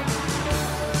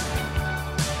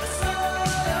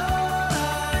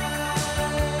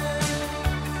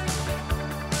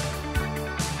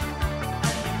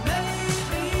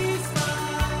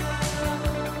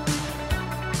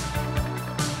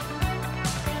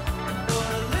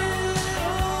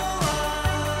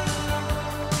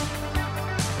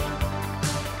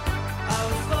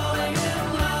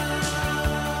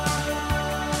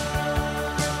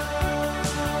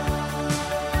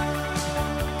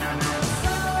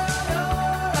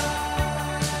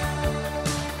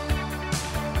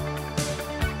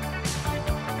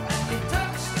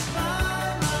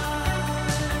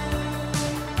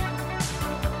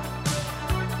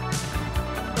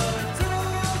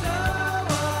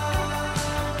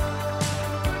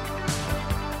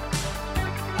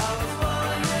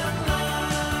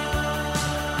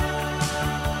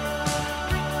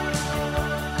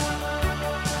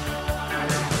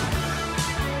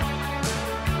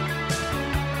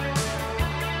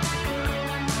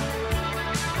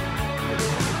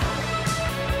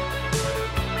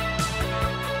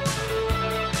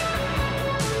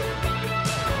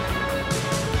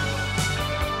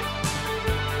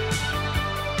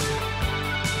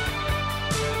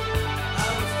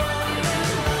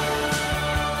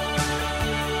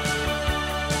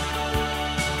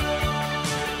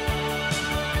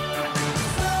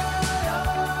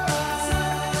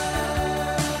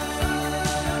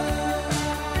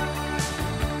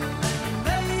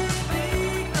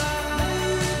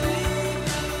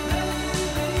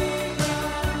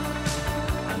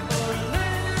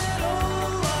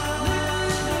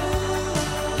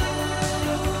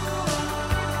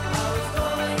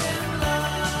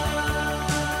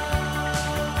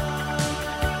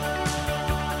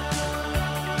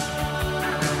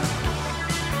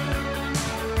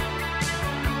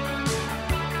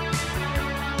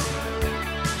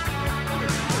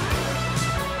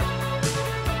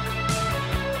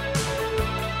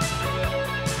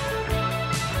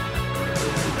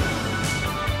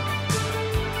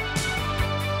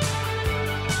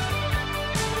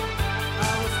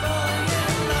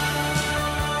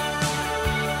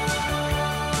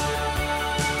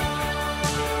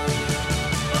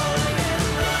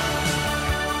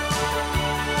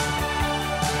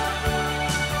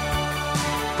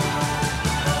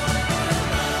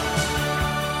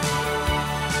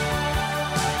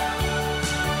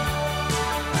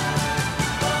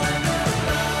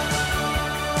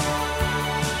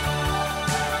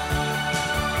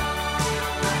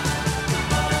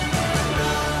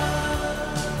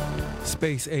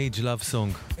 Space Age Love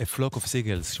Song, A Flock of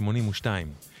Seagulls, 82.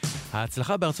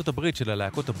 ההצלחה בארצות הברית של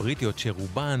הלהקות הבריטיות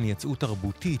שרובן יצאו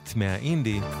תרבותית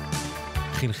מהאינדי,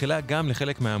 חלחלה גם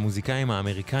לחלק מהמוזיקאים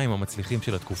האמריקאים המצליחים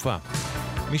של התקופה.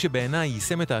 מי שבעיניי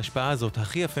יישם את ההשפעה הזאת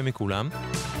הכי יפה מכולם,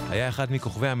 היה אחד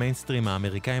מכוכבי המיינסטרים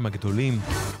האמריקאים הגדולים,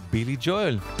 בילי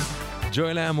ג'ואל.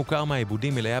 ג'ואל היה מוכר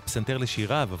מהעיבודים מלאי הפסנתר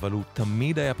לשיריו, אבל הוא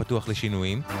תמיד היה פתוח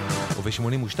לשינויים,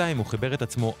 וב-82 הוא חיבר את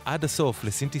עצמו עד הסוף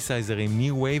לסינתסייזרים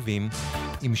ניו וייבים,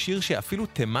 עם שיר שאפילו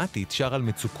תמטית שר על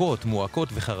מצוקות, מועקות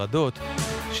וחרדות,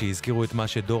 שהזכירו את מה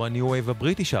שדור הניו וייב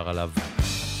הבריטי שר עליו.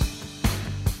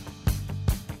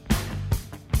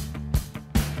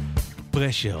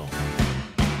 פרשר.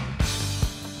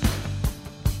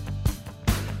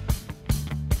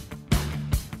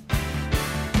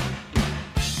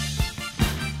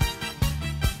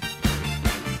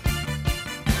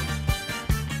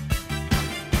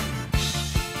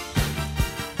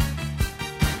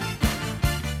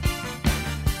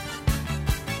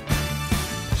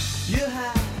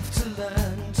 have to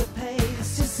learn to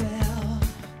pace yourself.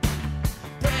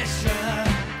 Pressure,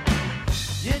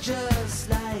 you're just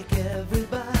like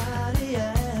everybody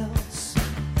else.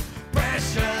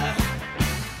 Pressure,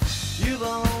 you've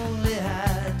only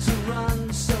had to run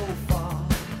so far,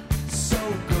 so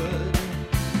good.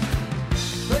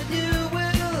 But you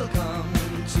will come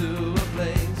to a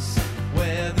place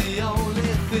where the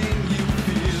only thing you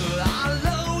feel are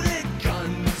loaded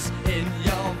guns in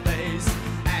your face,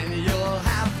 and you'll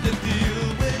have to deal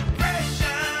with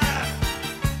pressure.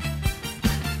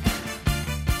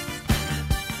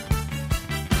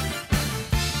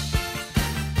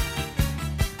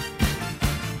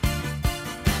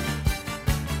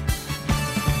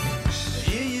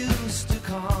 You used to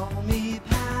call me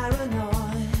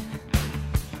paranoid.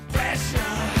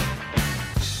 Pressure,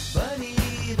 but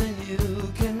even you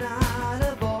cannot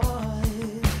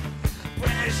avoid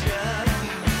pressure.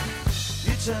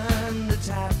 You turn the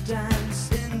tap dance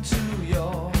into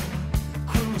your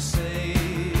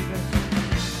crusade.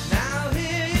 Now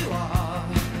here you are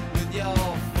with your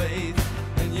faith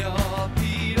and your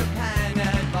Peter Pan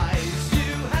advice.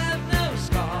 You have no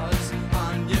scars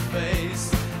on your face,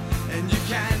 and you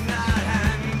cannot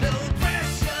handle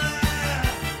pressure.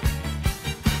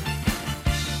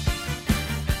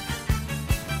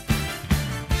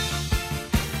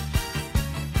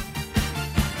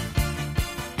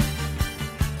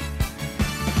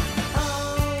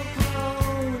 All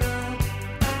grown up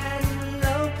and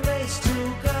no place to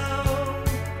go.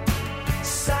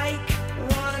 Psych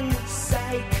 1,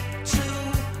 psych 2,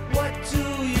 what do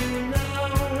you know?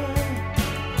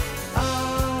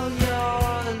 All your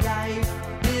life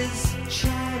is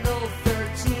Channel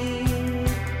 13,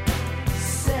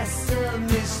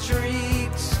 Sesame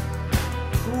Street.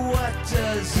 What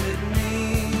does it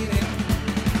mean?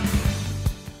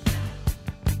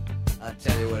 I'll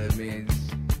tell you what it means.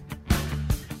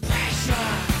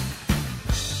 Pressure.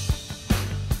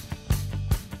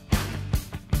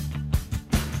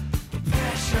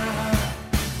 Pressure.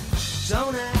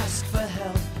 Don't ask for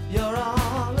help, you're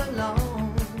all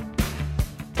alone.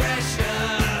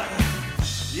 Pressure.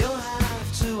 You'll have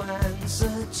to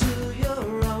answer to your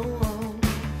own.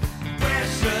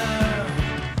 Pressure.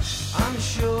 I'm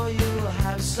sure you'll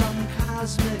have some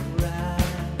cosmic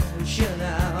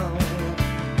rationale.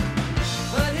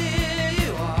 But here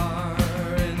you are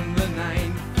in the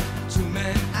ninth, 2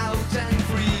 men out and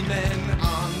 3 men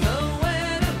on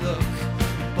nowhere to look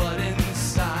but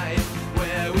inside,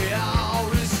 where we all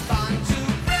respond to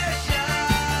pressure.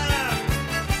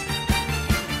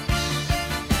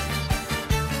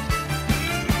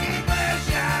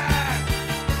 Pressure.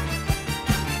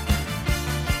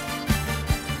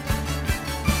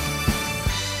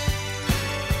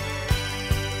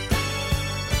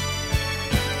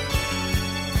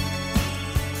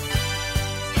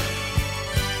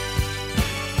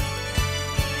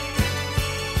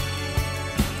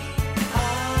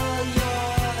 All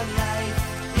your life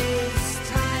is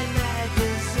Time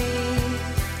magazine.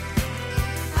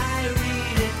 I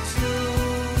read it too.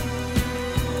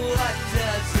 What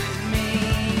does it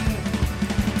mean?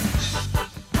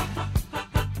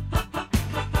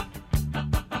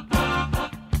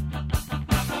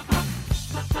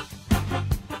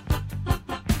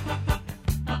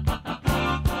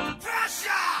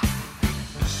 Pressure.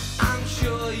 I'm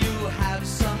sure you have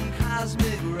some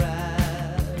cosmic rationale.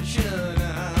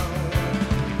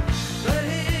 But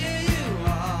here you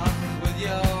are with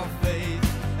your faith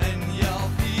and your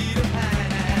Peter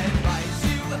Pan advice.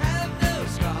 You have no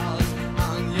scars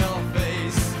on your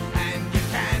face, and you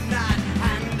cannot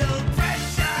handle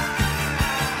pressure.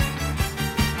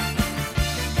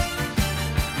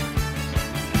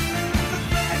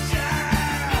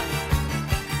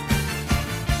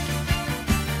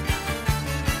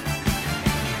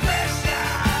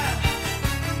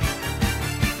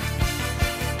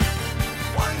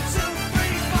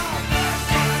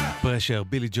 פרשר,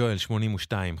 בילי ג'ואל,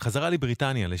 82. חזרה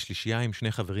לבריטניה לשלישייה עם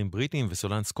 2 חברים בריטים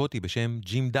וסולן סקוטי בשם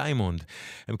ג'ים דיימונד.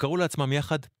 הם קראו לעצמם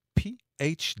יחד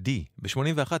PhD.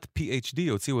 ב-81 PhD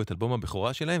הוציאו את אלבום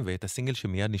הבכורה שלהם ואת הסינגל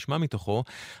שמיד נשמע מתוכו,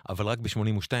 אבל רק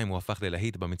ב-82 הוא הפך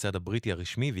ללהיט במצעד הבריטי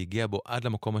הרשמי והגיע בו עד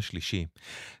למקום השלישי.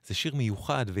 זה שיר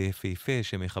מיוחד ויפהפה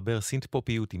שמחבר סינט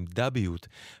פופיות עם דאביות,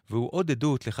 והוא עוד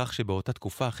עדות לכך שבאותה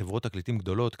תקופה חברות תקליטים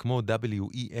גדולות כמו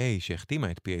WEA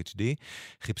שהחתימה את PhD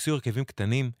חיפשו הרכבים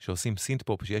קטנים שעושים סינט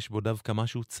פופ שיש בו דווקא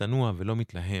משהו צנוע ולא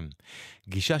מתלהם.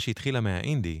 גישה שהתחילה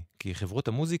מהאינדי, כי חברות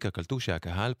המוזיקה קלטו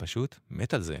שהקהל פשוט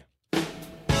מת על זה.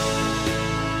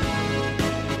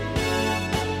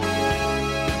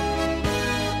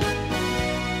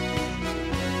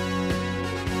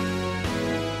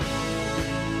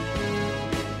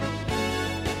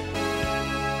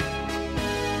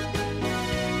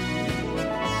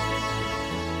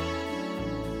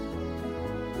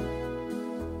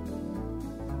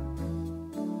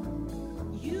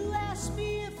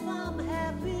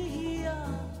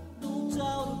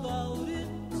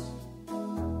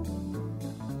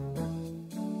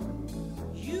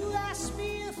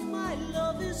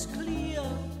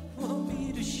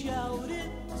 to shout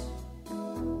it.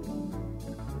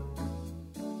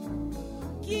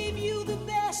 Give you the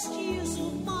best years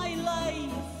of my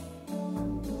life.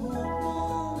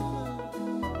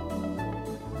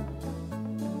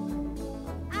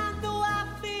 And though I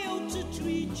failed to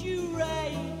treat you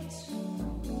right,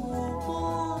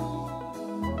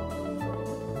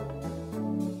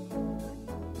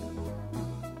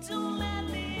 don't let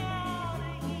me out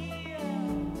of here.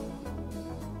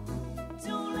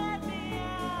 Don't let me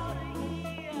out of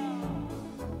here.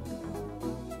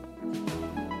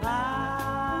 I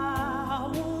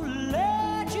won't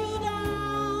let you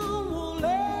down, won't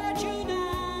let you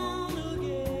down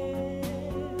again.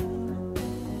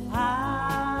 I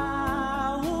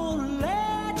won't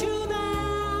let you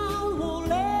down, won't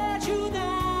let you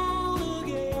down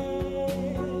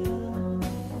again.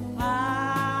 I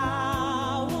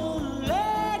won't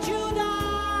let you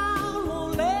down,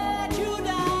 won't let you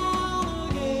down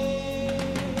again.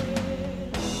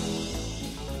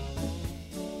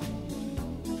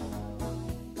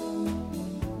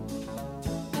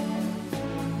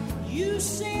 You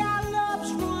say our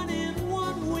love's running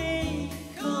one way,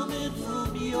 coming from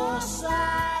your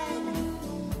side.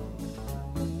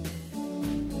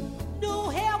 No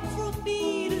help from me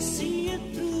to see it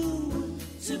through,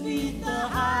 to beat the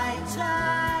high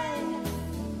tide.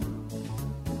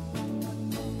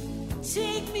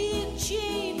 Take me and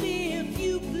chain me if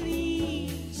you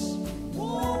please,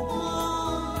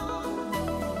 woman.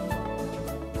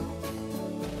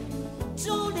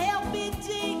 Don't help me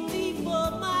dig deeper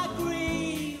my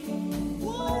grave,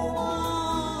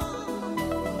 woman.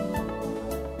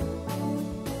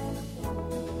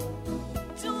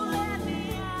 Don't let me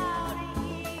out of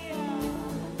here.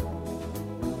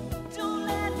 Don't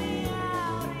let me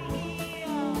out of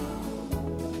here.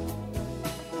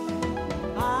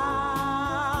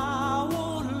 I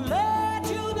won't let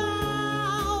you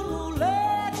down, won't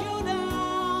let you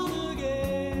down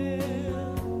again.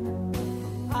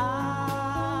 I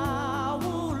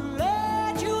won't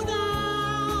let you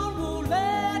down, won't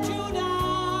let you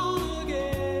down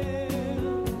again.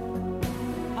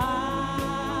 I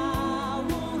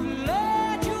won't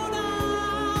let you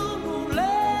down, won't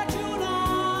let you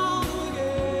down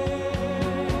again.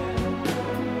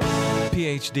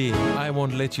 PhD, I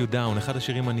won't let you down, אחד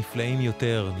השירים הנפלאים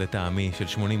יותר לטעמי של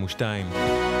 82.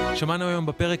 שמענו היום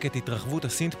בפרק את התרחבות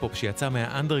הסינט-פופ שיצא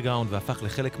מהאנדרגראונד והפך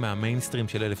לחלק מהמיינסטרים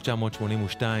של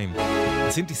 1982.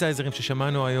 הסינתסייזרים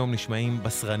ששמענו היום נשמעים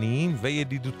בשרניים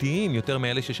וידידותיים יותר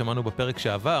מאלה ששמענו בפרק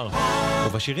שעבר,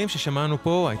 ובשירים ששמענו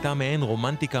פה הייתה מעין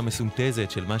רומנטיקה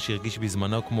מסונתזת של מה שהרגיש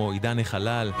בזמנו כמו עידן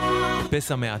החלל,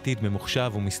 פסע מעתיד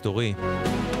ממוחשב ומסתורי.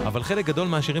 אבל חלק גדול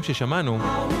מהשירים ששמענו,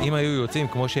 אם היו יוצאים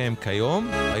כמו שהם כיום,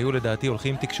 היו לדעתי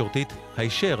הולכים תקשורתית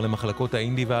הישר למחלקות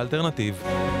האינדי והאלטרנטיב,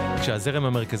 כשהזרם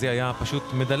המרכזי היה פשוט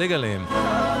מדלג עליהם.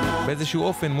 באיזשהו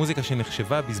אופן מוזיקה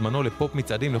שנחשבה בזמנו לפופ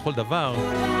מצעדים לכל דבר,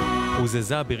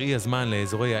 הוזזה בראי הזמן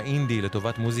לאזורי האינדי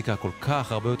לטובת מוזיקה כל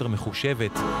כך הרבה יותר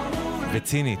מחושבת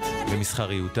וצינית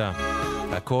במסחריותה.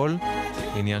 הכל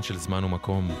עניין של זמן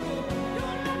ומקום.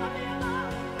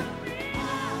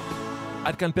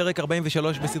 עד כאן פרק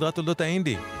 43 בסדרת תולדות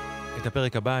האינדי. את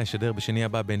הפרק הבא אשדר בשני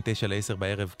הבא בין 9 ל-10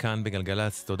 בערב כאן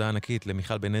בגלגלץ. תודה ענקית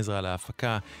למיכל בן עזרא על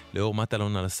ההפקה, לאור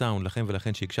מטלון על הסאונד, לכם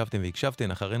ולכן שהקשבתם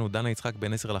והקשבתן. אחרינו דנה יצחק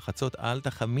בין 10 לחצות, אל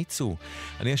תחמיצו.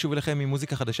 אני אשוב אליכם עם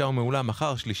מוזיקה חדשה ומעולה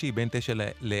מחר שלישי בין 9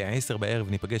 ל-10 בערב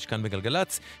ניפגש כאן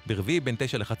בגלגלץ. ברביעי בין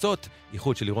 9 לחצות,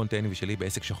 איחוד של לירון תהני ושלי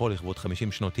בעסק שחור לכבוד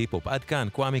 50 שנות היפ-הופ. עד כאן,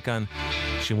 קוואמי כאן.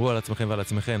 שמרו על עצמכם ועל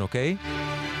עצמכם, אוקיי?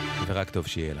 ורק טוב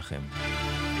שיהיה לכם.